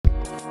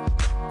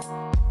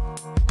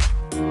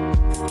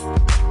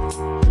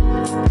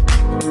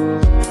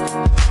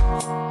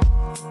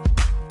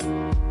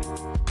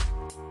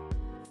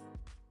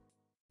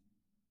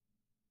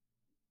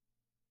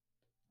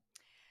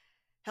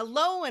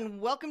Hello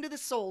and welcome to the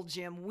Soul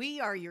Gym. We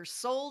are your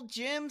Soul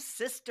Gym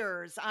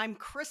sisters. I'm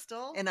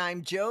Crystal. And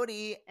I'm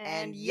Jody. And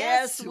And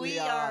yes, yes, we we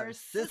are are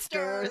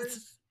sisters.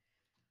 sisters.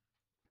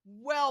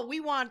 Well, we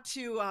want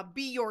to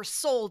be your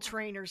soul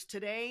trainers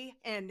today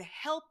and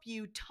help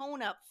you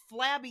tone up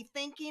flabby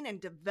thinking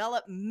and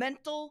develop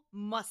mental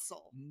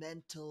muscle.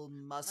 Mental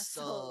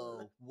Muscle.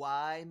 muscle.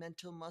 Why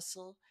mental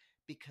muscle?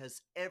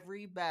 Because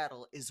every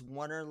battle is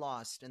won or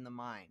lost in the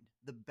mind.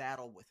 The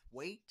battle with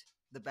weight,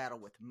 the battle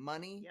with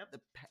money, Yep.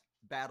 the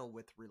battle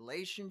with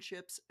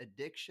relationships,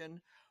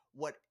 addiction.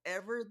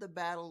 Whatever the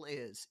battle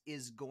is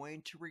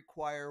going to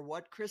require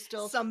what,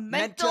 Crystal? Some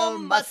mental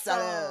muscle.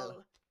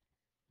 muscle.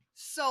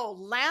 So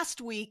last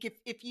week,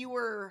 if you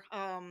were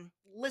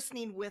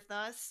listening with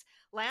us,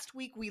 last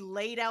week we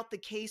laid out the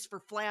case for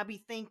flabby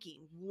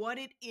thinking, what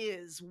it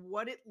is,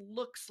 what it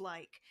looks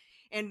like.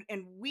 And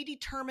we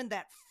determined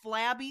that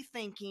flabby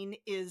thinking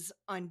is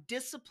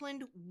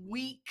undisciplined,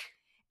 weak,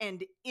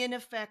 and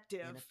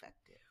ineffective. Ineffective.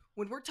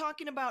 When we're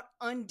talking about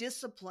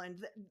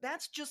undisciplined,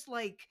 that's just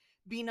like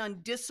being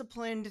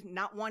undisciplined,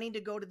 not wanting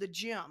to go to the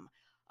gym,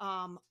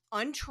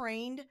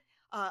 untrained,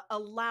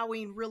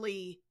 allowing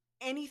really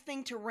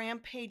anything to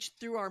rampage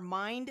through our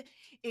mind.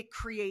 It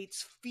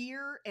creates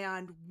fear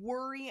and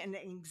worry and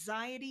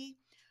anxiety.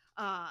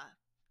 Uh,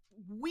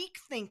 Weak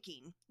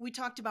thinking. We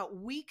talked about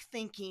weak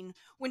thinking.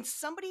 When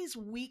somebody's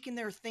weak in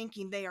their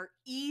thinking, they are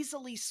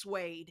easily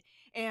swayed.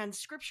 And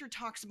scripture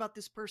talks about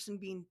this person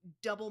being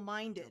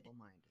double-minded.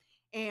 Double-minded.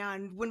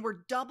 And when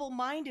we're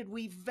double-minded,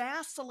 we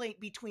vacillate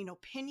between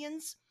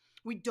opinions.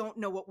 We don't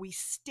know what we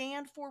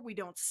stand for. We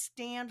don't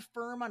stand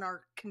firm on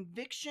our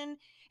conviction.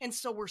 And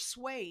so we're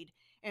swayed.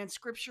 And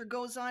scripture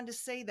goes on to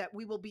say that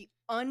we will be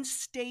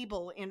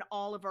unstable in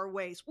all of our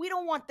ways. We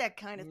don't want that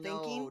kind of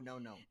thinking. No.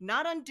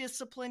 Not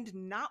undisciplined,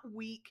 not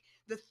weak.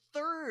 The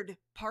third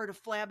part of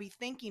flabby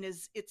thinking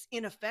is it's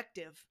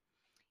ineffective.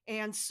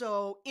 And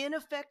so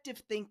ineffective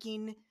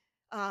thinking,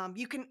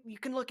 you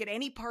can look at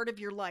any part of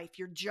your life,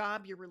 your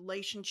job, your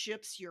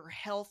relationships, your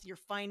health, your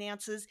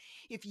finances.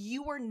 If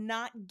you are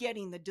not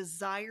getting the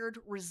desired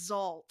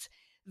result,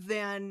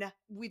 then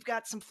we've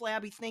got some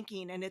flabby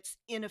thinking and it's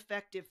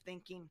ineffective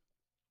thinking.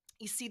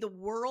 You see, the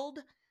world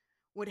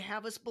would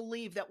have us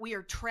believe that we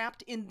are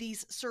trapped in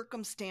these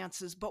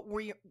circumstances, but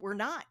we're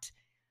not.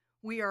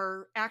 We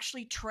are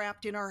actually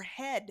trapped in our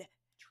head.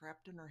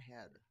 Trapped in our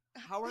head.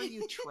 How are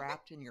you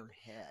trapped in your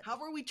head? How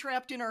are we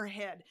trapped in our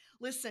head?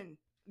 Listen,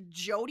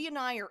 Jody and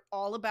I are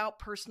all about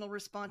personal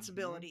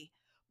responsibility,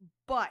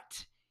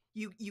 but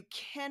you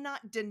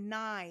cannot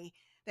deny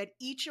that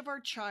each of our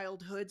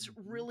childhoods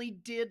really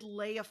did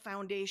lay a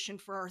foundation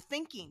for our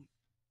thinking.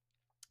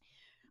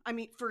 I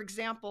mean, for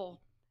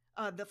example,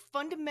 the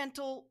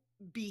fundamental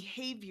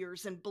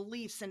behaviors and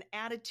beliefs and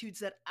attitudes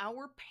that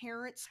our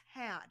parents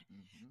had,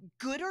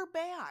 good or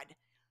bad,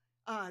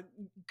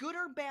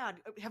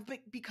 have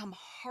become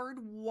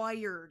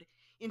hardwired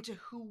into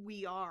who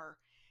we are.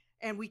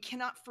 And we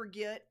cannot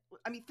forget,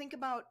 I mean, think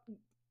about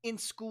in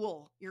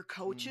school, your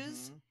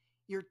coaches,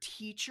 your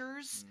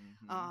teachers,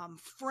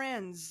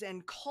 friends,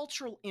 and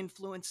cultural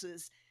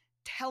influences,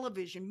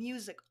 television,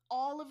 music,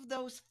 all of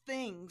those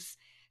things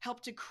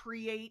help to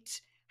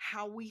create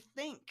how we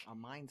think. A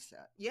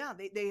mindset. Yeah,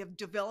 they have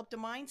developed a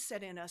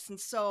mindset in us. And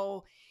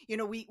so,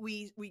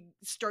 we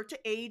start to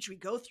age, we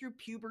go through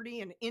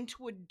puberty and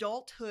into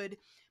adulthood,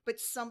 but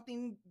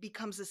something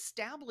becomes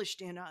established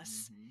in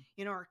us.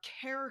 Our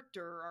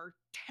character, our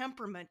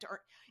temperament,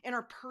 and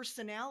our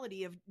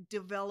personality have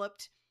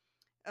developed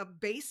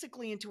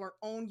basically into our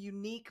own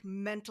unique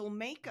mental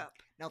makeup.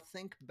 Now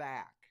think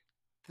back.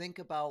 Think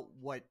about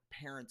what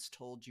parents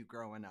told you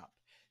growing up.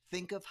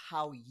 Think of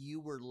how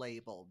you were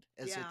labeled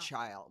as a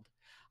child.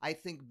 I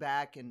think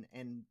back and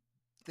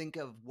think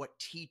of what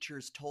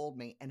teachers told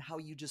me and how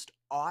you just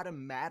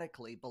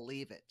automatically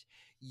believe it.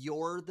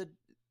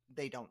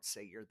 They don't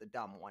say you're the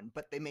dumb one,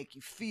 but they make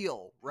you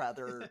feel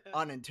rather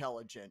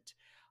unintelligent.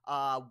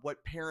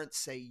 What parents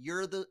say,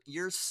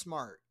 you're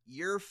smart,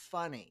 you're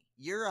funny,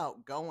 you're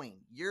outgoing,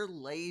 you're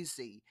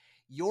lazy,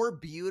 you're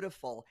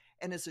beautiful.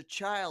 And as a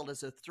child,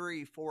 as a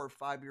 3, 4,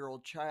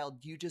 5-year-old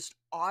child, you just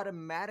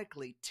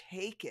automatically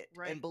take it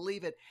and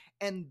believe it.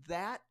 And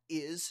that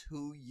is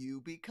who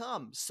you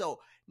become. So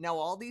now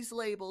all these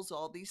labels,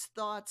 all these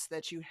thoughts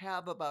that you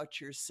have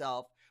about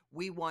yourself,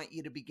 we want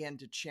you to begin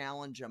to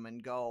challenge them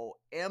and go,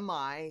 am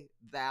I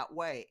that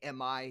way?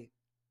 Am I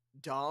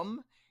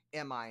dumb?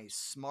 Am I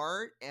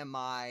smart? Am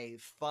I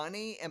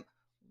funny?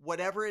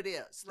 Whatever it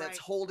is that's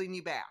holding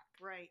you back.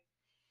 Right.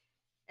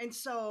 And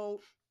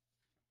so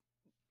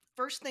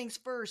first things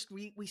first,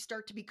 we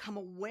start to become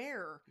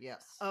aware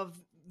of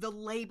the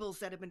labels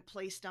that have been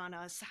placed on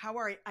us, how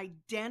our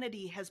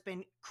identity has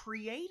been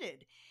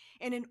created.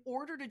 And in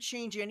order to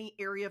change any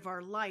area of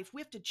our life,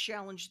 we have to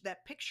challenge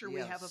that picture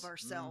we have of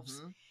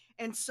ourselves.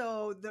 And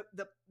so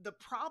the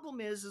problem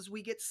is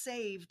we get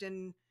saved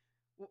and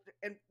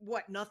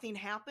what, nothing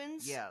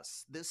happens?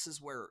 Yes, this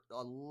is where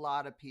a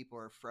lot of people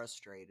are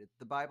frustrated.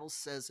 The Bible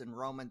says in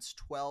Romans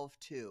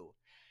 12:2,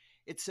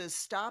 It says,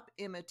 stop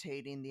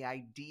imitating the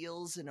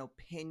ideals and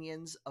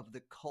opinions of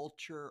the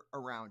culture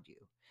around you,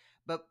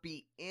 but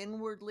be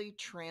inwardly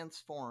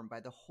transformed by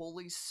the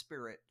Holy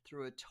Spirit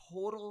through a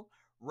total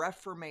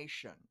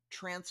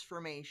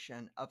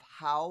transformation of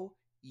how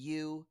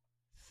you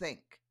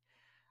think.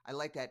 I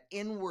like that.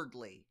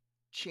 Inwardly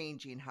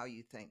changing how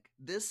you think.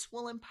 This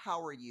will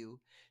empower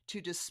you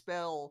to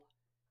discern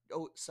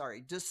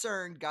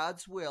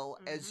God's will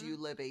as you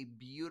live a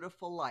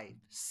beautiful life,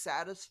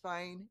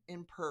 satisfying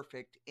and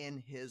perfect in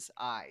his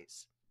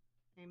eyes.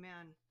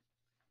 Amen.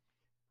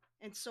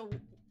 And so,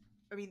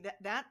 I mean,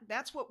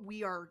 that's what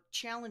we are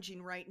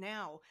challenging right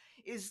now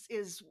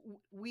is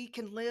we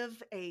can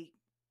live a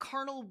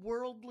carnal,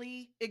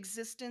 worldly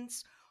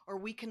existence, or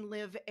we can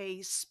live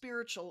a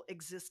spiritual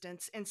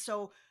existence. And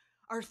so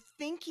our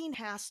thinking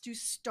has to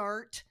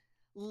start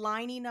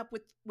lining up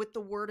with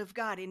the word of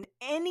God in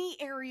any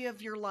area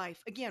of your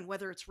life. Again,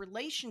 whether it's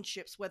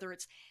relationships, whether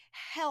it's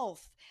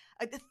health,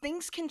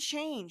 things can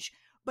change.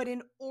 But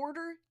in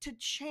order to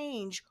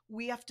change,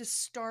 we have to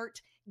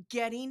start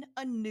getting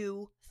a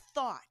new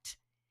thought.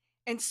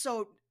 And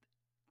so,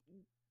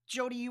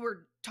 Jody, you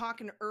were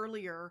talking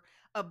earlier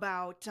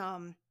about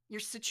your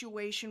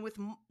situation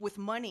with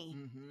money.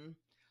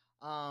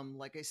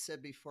 Like I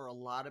said before, a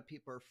lot of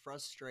people are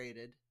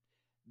frustrated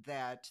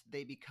that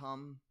they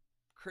become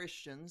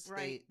Christians,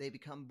 right. They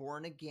become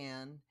born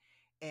again,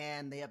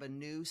 and they have a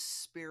new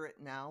spirit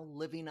now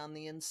living on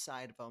the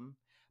inside of them.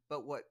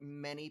 But what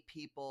many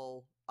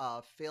people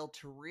fail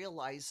to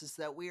realize is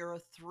that we are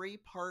a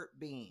 3-part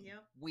being.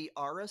 Yep. We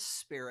are a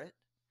spirit,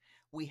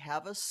 we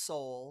have a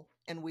soul,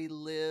 and we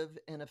live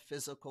in a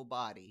physical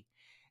body.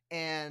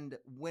 And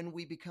when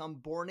we become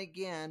born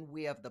again,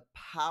 we have the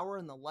power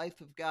and the life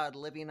of God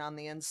living on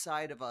the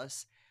inside of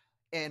us.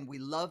 And we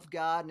love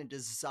God and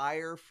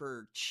desire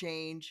for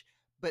change,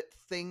 but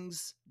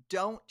things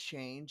don't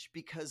change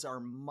because our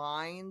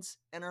minds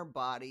and our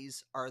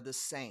bodies are the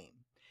same.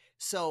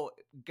 So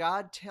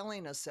God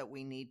telling us that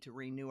we need to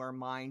renew our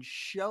mind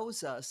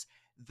shows us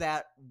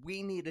that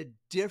we need a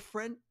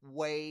different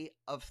way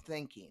of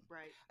thinking.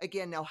 Right.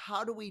 Again, now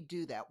how do we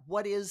do that?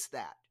 What is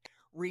that?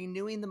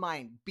 Renewing the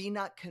mind. Be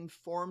not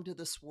conformed to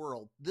this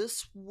world.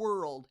 This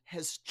world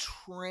has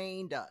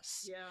trained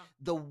us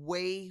the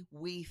way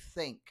we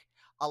think.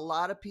 A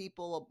lot of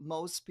people,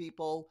 most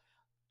people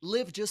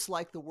live just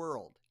like the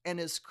world.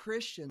 And as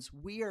Christians,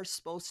 we are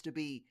supposed to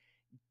be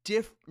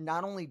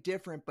not only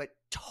different, but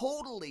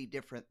totally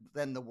different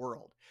than the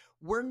world.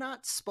 We're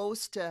not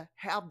supposed to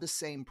have the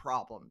same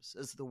problems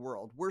as the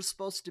world. We're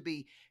supposed to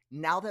be,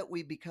 now that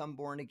we become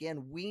born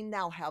again, we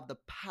now have the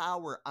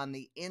power on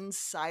the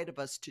inside of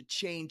us to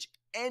change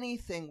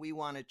anything we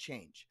want to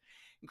change.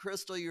 And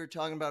Crystal, you were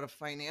talking about a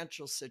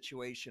financial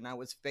situation I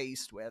was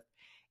faced with.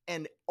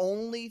 And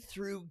only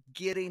through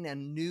getting a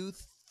new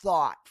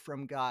thought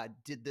from God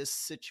did this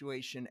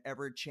situation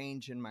ever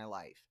change in my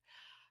life.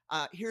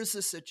 Here's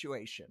the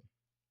situation.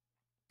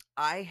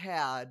 I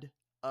had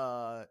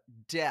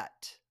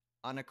debt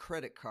on a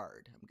credit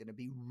card. I'm going to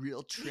be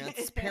real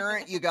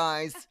transparent, you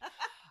guys.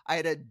 I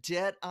had a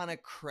debt on a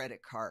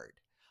credit card.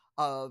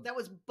 That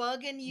was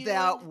bugging you?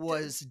 That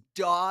was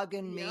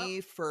dogging me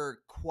for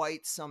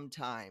quite some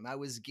time. I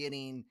was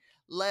getting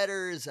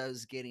letters, I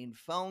was getting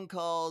phone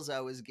calls, I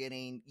was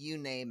getting, you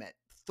name it,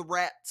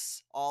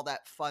 threats, all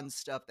that fun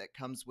stuff that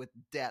comes with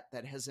debt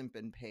that hasn't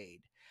been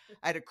paid.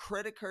 I had a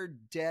credit card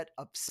debt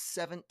of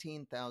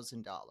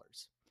 $17,000.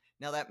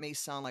 Now that may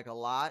sound like a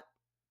lot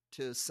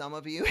to some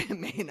of you. It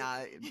may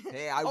not.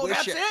 Hey, I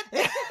wish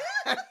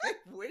I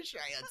wish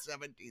I had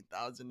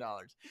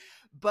 $17,000.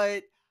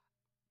 But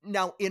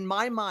now in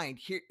my mind,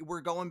 here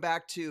we're going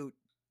back to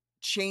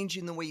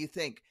changing the way you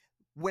think.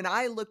 When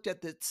I looked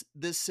at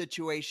this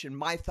situation,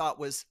 my thought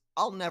was,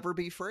 I'll never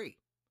be free.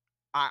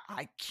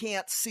 I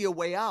can't see a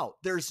way out.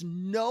 There's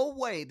no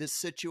way this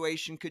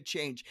situation could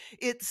change.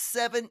 It's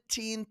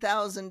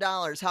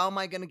 $17,000. How am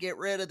I going to get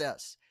rid of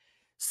this?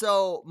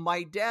 So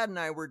my dad and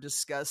I were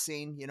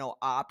discussing,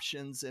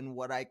 options and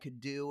what I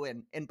could do.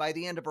 And by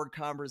the end of our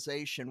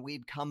conversation,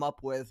 we'd come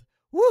up with,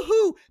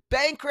 woohoo,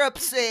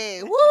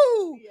 bankruptcy,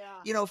 woo,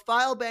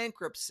 file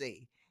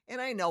bankruptcy.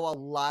 And I know a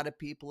lot of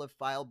people have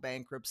filed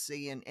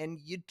bankruptcy and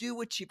you do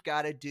what you've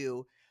got to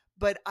do.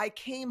 But I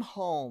came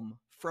home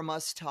from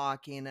us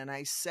talking and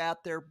I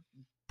sat there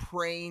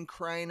praying,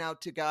 crying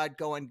out to God,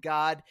 going,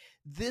 God,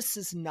 this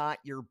is not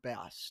your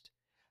best.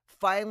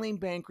 Filing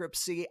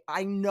bankruptcy,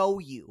 I know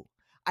you.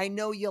 I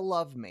know you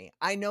love me.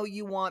 I know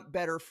you want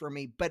better for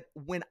me. But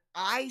when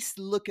I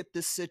look at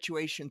this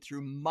situation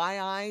through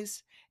my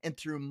eyes and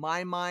through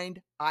my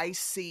mind, I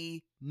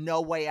see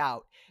no way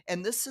out.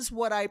 And this is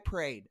what I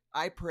prayed.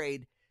 I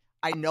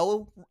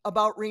know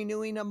about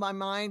renewing of my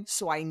mind,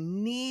 so I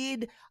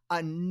need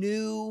a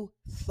new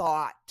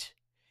thought.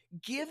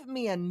 Give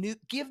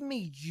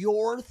me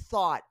your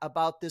thought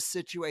about this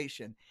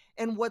situation.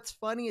 And what's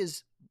funny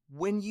is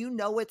when you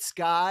know it's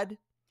God,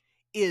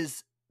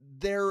 it's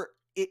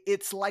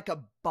like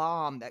a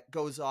bomb that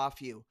goes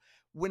off you.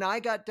 When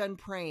I got done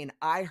praying,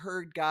 I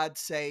heard God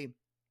say,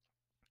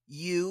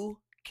 you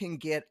can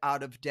get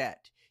out of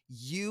debt.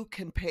 You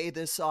can pay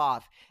this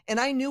off. And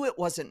I knew it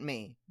wasn't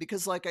me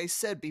because, like I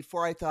said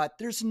before, I thought,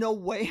 there's no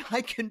way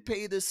I can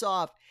pay this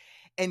off.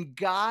 And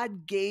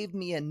God gave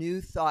me a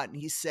new thought, and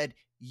he said,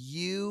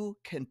 you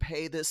can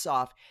pay this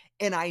off.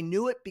 And I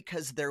knew it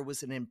because there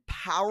was an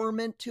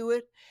empowerment to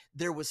it.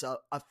 There was a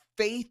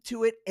faith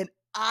to it. And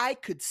I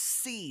could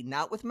see,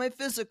 not with my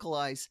physical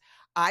eyes,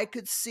 I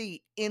could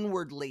see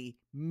inwardly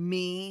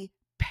me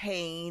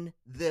paying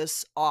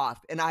this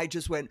off. And I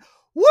just went,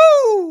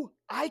 woo,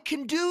 I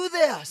can do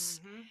this.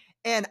 Mm-hmm.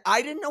 And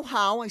I didn't know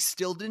how. I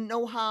still didn't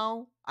know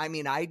how. I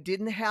mean, I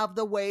didn't have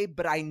the way,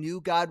 but I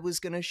knew God was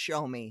going to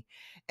show me.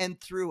 And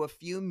through a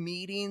few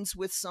meetings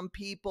with some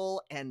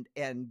people, and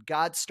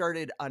God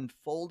started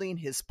unfolding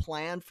his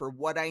plan for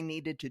what I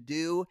needed to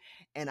do.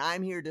 And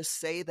I'm here to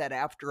say that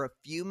after a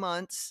few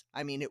months,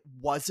 I mean, it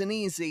wasn't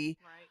easy.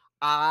 Right.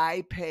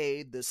 I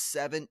paid the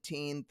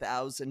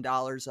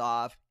 $17,000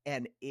 off,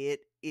 and it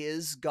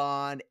is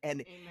gone.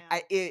 And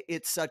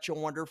it's such a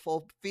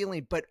wonderful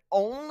feeling, but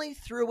only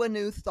through a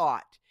new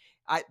thought.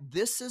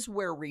 This is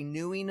where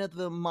renewing of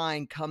the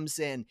mind comes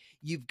in.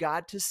 You've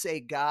got to say,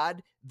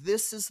 God,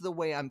 this is the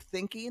way I'm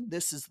thinking.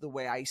 This is the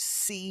way I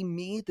see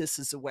me. This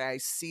is the way I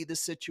see the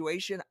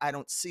situation. I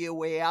don't see a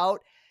way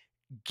out.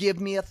 Give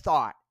me a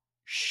thought.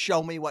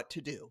 Show me what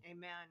to do.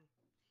 Amen.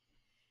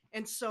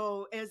 And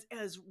so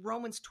as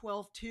Romans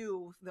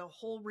 12:2, the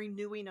whole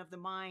renewing of the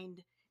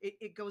mind,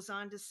 it goes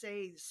on to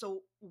say,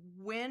 so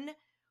when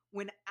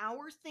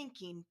our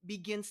thinking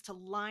begins to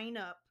line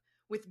up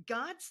with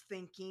God's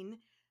thinking,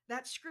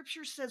 that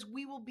scripture says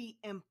we will be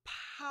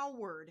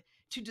empowered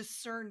to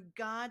discern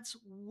God's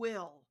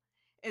will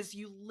as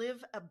you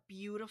live a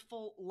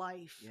beautiful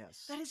life.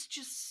 Yes. That is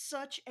just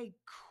such a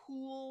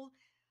cool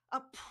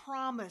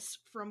promise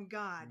from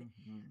God,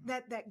 mm-hmm.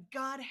 that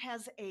God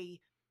has a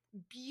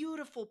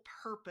beautiful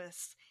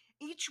purpose.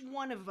 Each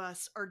one of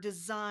us are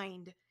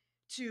designed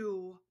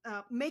to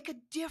make a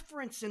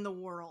difference in the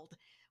world.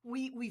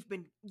 We've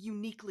been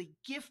uniquely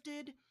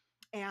gifted,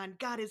 and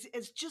God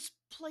has just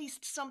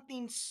placed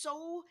something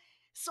so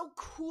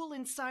cool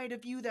inside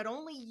of you that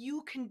only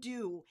you can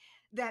do,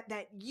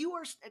 that you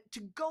are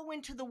to go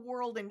into the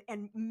world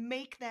and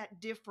make that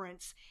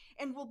difference.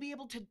 And we'll be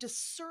able to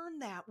discern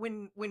that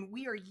when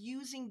we are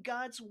using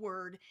God's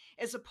word,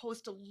 as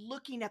opposed to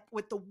looking at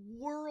what the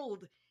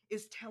world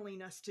is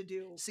telling us to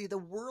do. See, the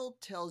world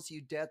tells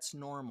you debt's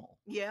normal.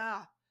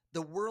 Yeah.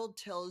 The world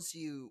tells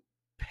you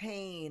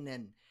pain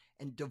and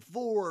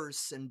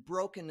divorce and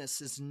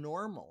brokenness is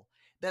normal.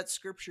 That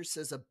scripture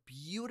says a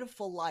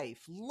beautiful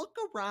life. Look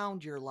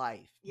around your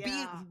life.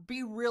 Yeah.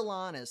 Be real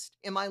honest.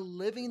 Am I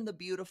living the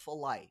beautiful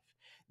life?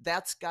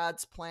 That's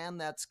God's plan.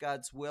 That's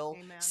God's will.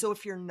 Amen. So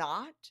if you're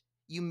not,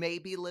 you may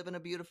be living a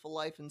beautiful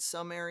life in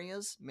some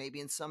areas. Maybe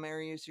in some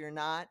areas you're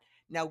not.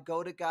 Now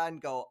go to God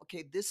and go,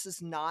 okay, this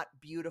is not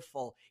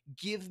beautiful.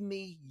 Give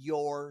me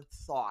your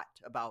thought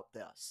about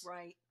this.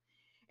 Right.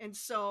 And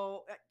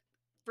so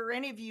for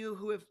any of you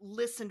who have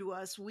listened to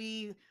us,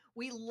 we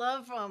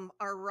love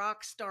our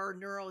rock star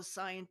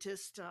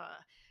neuroscientist,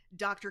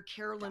 Dr.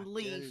 Carolyn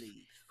Leaf,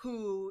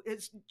 who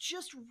has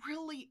just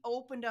really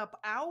opened up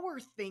our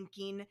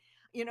thinking,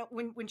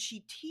 when she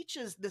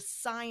teaches the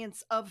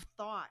science of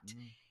thought.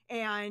 Mm.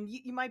 And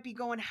you might be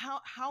going,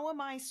 how am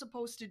I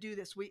supposed to do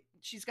this?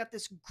 She's got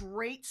this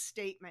great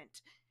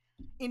statement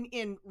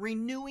in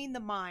renewing the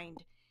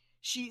mind.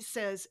 She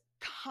says,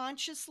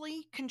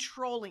 consciously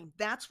controlling.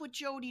 That's what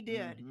Jody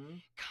did. Mm-hmm.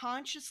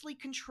 Consciously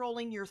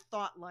controlling your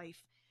thought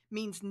life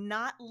means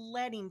not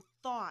letting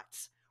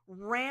thoughts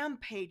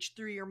rampage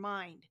through your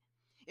mind.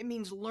 It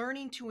means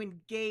learning to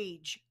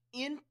engage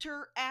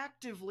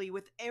interactively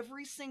with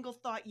every single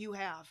thought you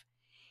have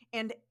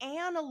and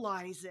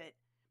analyze it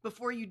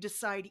before you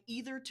decide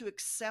either to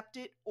accept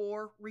it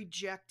or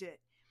reject it.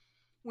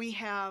 We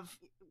have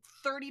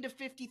 30 to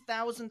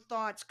 50,000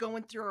 thoughts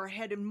going through our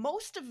head, and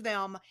most of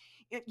them,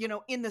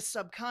 in the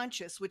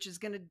subconscious, which is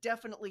going to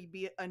definitely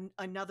be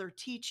another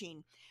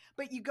teaching.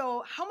 But you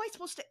go, how am I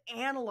supposed to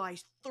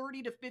analyze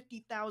 30 to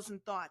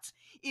 50,000 thoughts?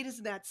 It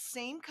is that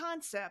same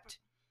concept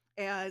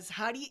as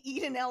how do you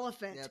eat an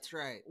elephant? That's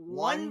right.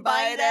 One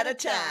bite at a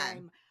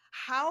time.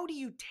 How do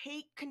you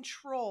take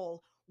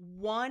control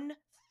one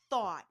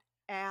thought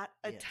at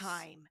a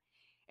time?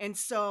 And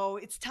so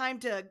it's time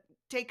to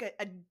take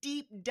a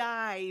deep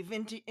dive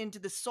into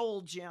the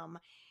soul gym,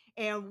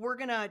 and we're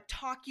going to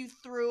talk you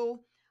through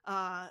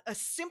a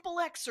simple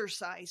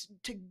exercise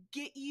to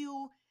get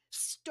you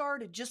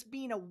started, just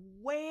being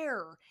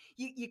aware.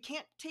 You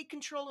can't take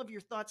control of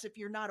your thoughts if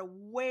you're not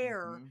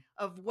aware mm-hmm.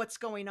 of what's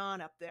going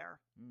on up there.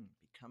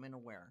 Becoming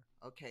aware.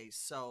 Okay,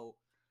 so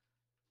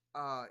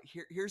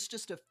here's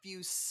just a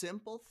few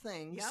simple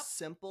things, yep.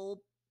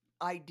 Simple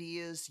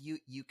ideas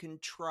you can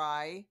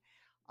try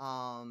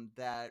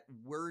that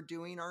we're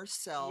doing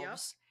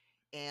ourselves.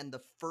 Yep. And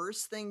the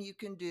first thing you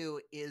can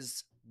do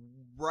is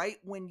right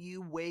when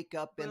you wake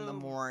up in the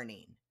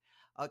morning.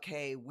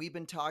 Okay, we've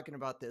been talking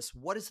about this.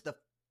 What is the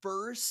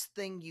first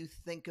thing you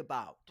think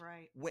about?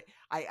 Right.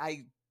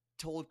 I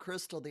told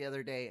Crystal the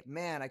other day,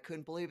 man, I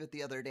couldn't believe it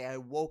the other day. I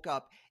woke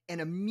up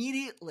and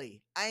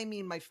immediately, I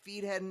mean, my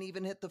feet hadn't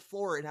even hit the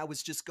floor, and I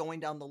was just going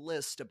down the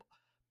list of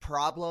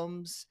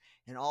problems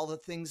and all the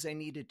things I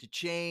needed to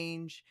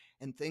change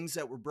and things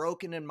that were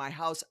broken in my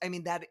house. I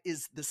mean, that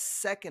is the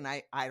second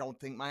I don't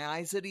think my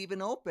eyes had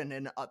even opened,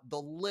 and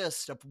the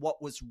list of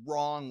what was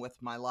wrong with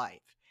my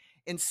life.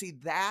 And see,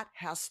 that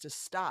has to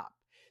stop.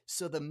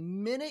 So the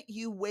minute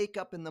you wake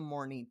up in the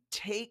morning,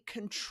 take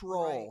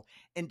control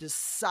and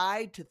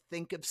decide to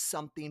think of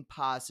something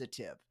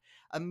positive.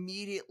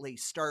 Immediately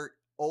start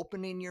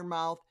opening your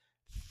mouth,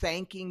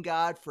 thanking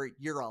God for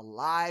you're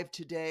alive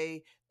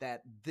today,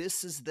 that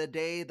this is the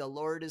day the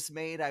Lord has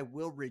made. I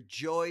will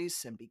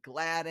rejoice and be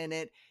glad in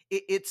it.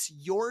 It's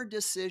your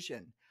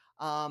decision.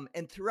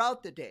 And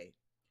throughout the day,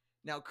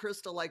 now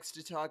Crystal likes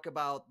to talk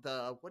about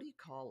the, what do you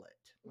call it?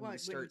 When you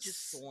start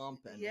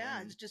slumping. Yeah,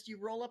 it's just you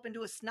roll up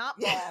into a snot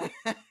ball.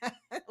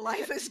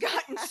 Life has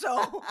gotten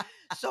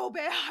so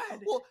bad.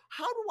 Well,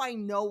 how do I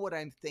know what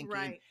I'm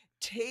thinking?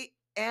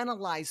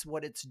 Analyze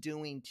what it's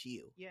doing to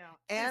you. Yeah.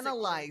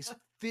 Analyze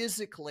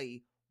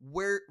physically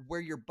where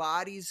your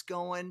body's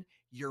going,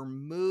 your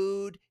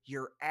mood,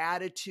 your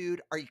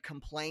attitude. Are you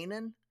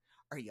complaining?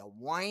 Are you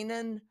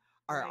whining?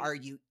 Are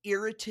you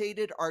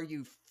irritated? Are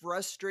you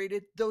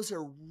frustrated? Those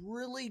are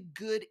really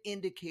good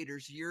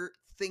indicators you're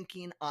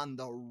thinking on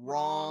the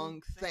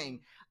wrong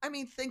thing. I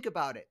mean, think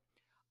about it.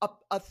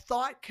 A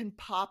thought can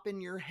pop in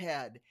your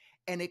head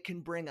and it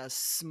can bring a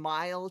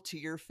smile to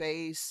your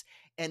face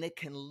and it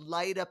can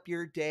light up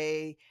your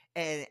day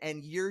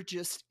and you're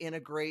just in a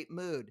great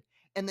mood.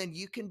 And then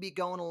you can be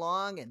going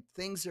along and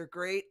things are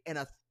great and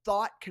a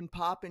thought can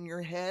pop in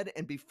your head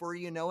and before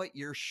you know it,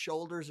 your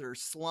shoulders are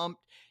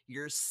slumped,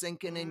 you're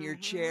sinking in your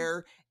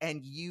chair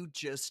and you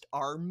just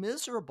are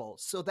miserable.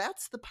 So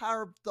that's the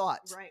power of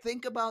thoughts.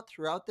 Think about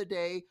throughout the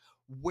day,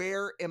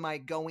 where am I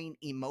going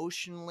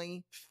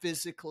emotionally,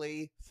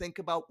 physically? Think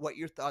about what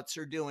your thoughts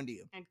are doing to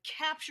you. And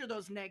capture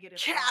those negative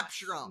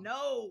Capture thoughts. them.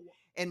 No.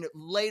 And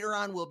later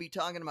on, we'll be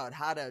talking about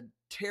how to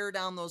tear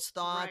down those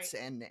thoughts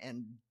and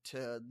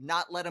to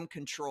not let them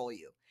control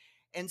you.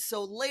 And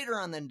so later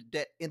on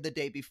in the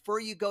day, before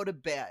you go to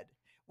bed,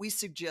 we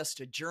suggest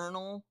a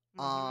journal,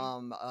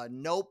 a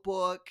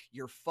notebook,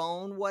 your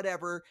phone,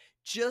 whatever.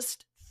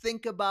 Just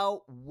think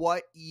about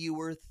what you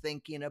were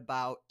thinking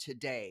about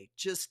today.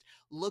 Just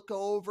look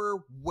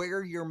over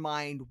where your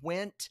mind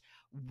went,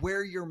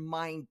 where your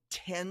mind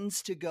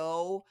tends to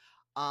go.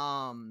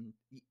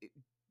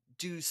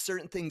 Do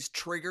certain things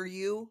trigger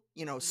you?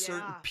 You know,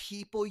 certain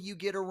people you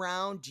get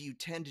around, do you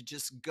tend to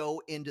just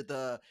go into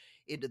the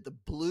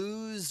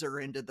blues or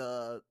into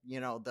the, you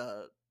know,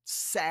 the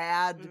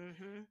sad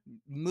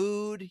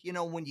mood, you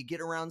know, when you get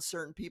around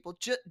certain people?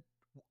 Just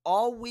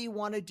all we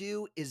want to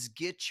do is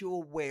get you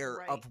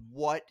aware of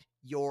what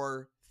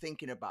you're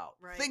thinking about.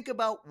 Think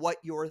about what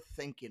you're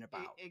thinking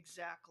about.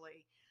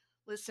 Exactly.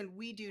 Listen,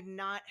 we do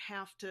not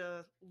have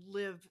to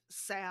live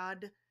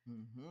sad,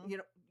 you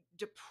know,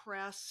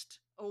 depressed,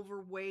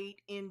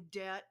 overweight, in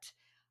debt.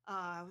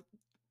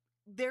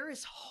 There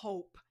is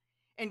hope,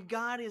 and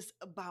God is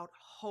about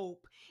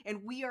hope,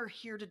 and we are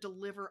here to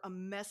deliver a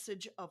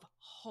message of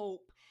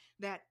hope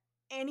that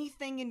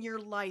anything in your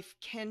life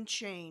can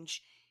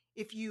change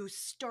if you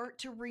start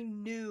to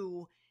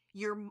renew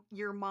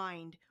your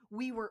mind.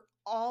 We were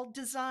all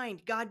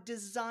designed. God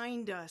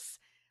designed us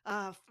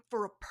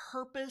for a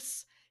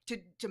purpose,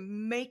 to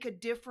make a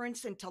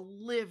difference and to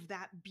live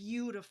that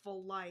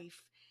beautiful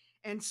life.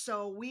 And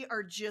so we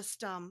are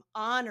just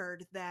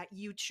honored that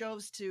you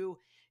chose to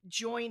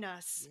join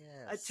us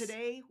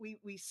today.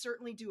 We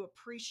certainly do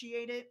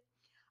appreciate it.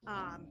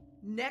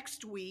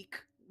 Next week,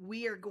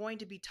 we are going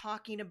to be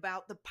talking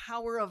about the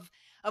power of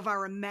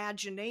our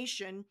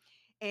imagination,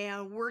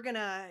 and we're going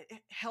to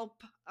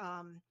help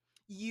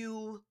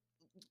you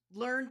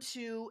learn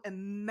to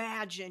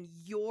imagine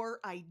your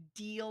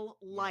ideal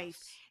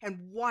life and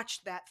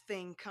watch that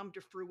thing come to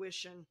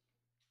fruition.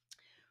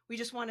 We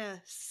just want to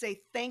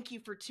say thank you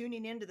for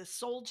tuning in to the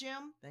Soul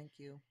Gym. Thank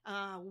you.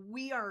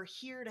 We are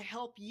here to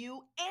help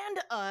you and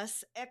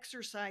us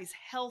exercise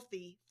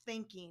healthy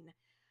thinking.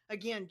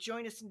 Again,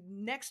 join us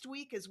next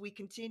week as we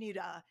continue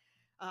to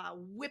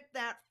whip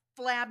that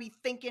flabby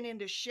thinking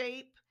into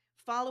shape.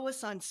 Follow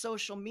us on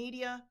social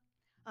media.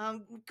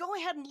 Go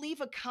ahead and leave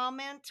a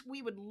comment.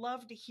 We would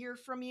love to hear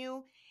from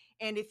you.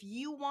 And if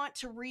you want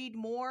to read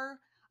more,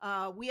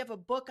 we have a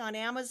book on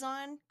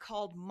Amazon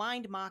called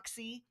Mind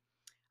Moxie.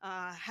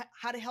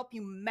 How to help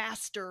you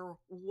master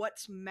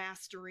what's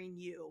mastering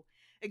you.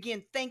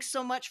 Again, thanks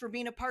so much for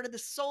being a part of the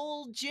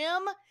Soul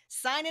Gym.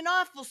 Signing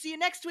off. We'll see you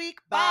next week.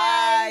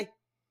 Bye.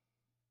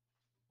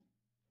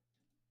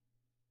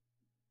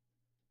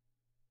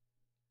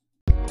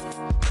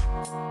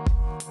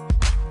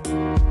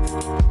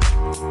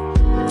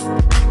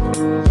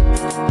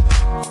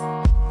 Bye.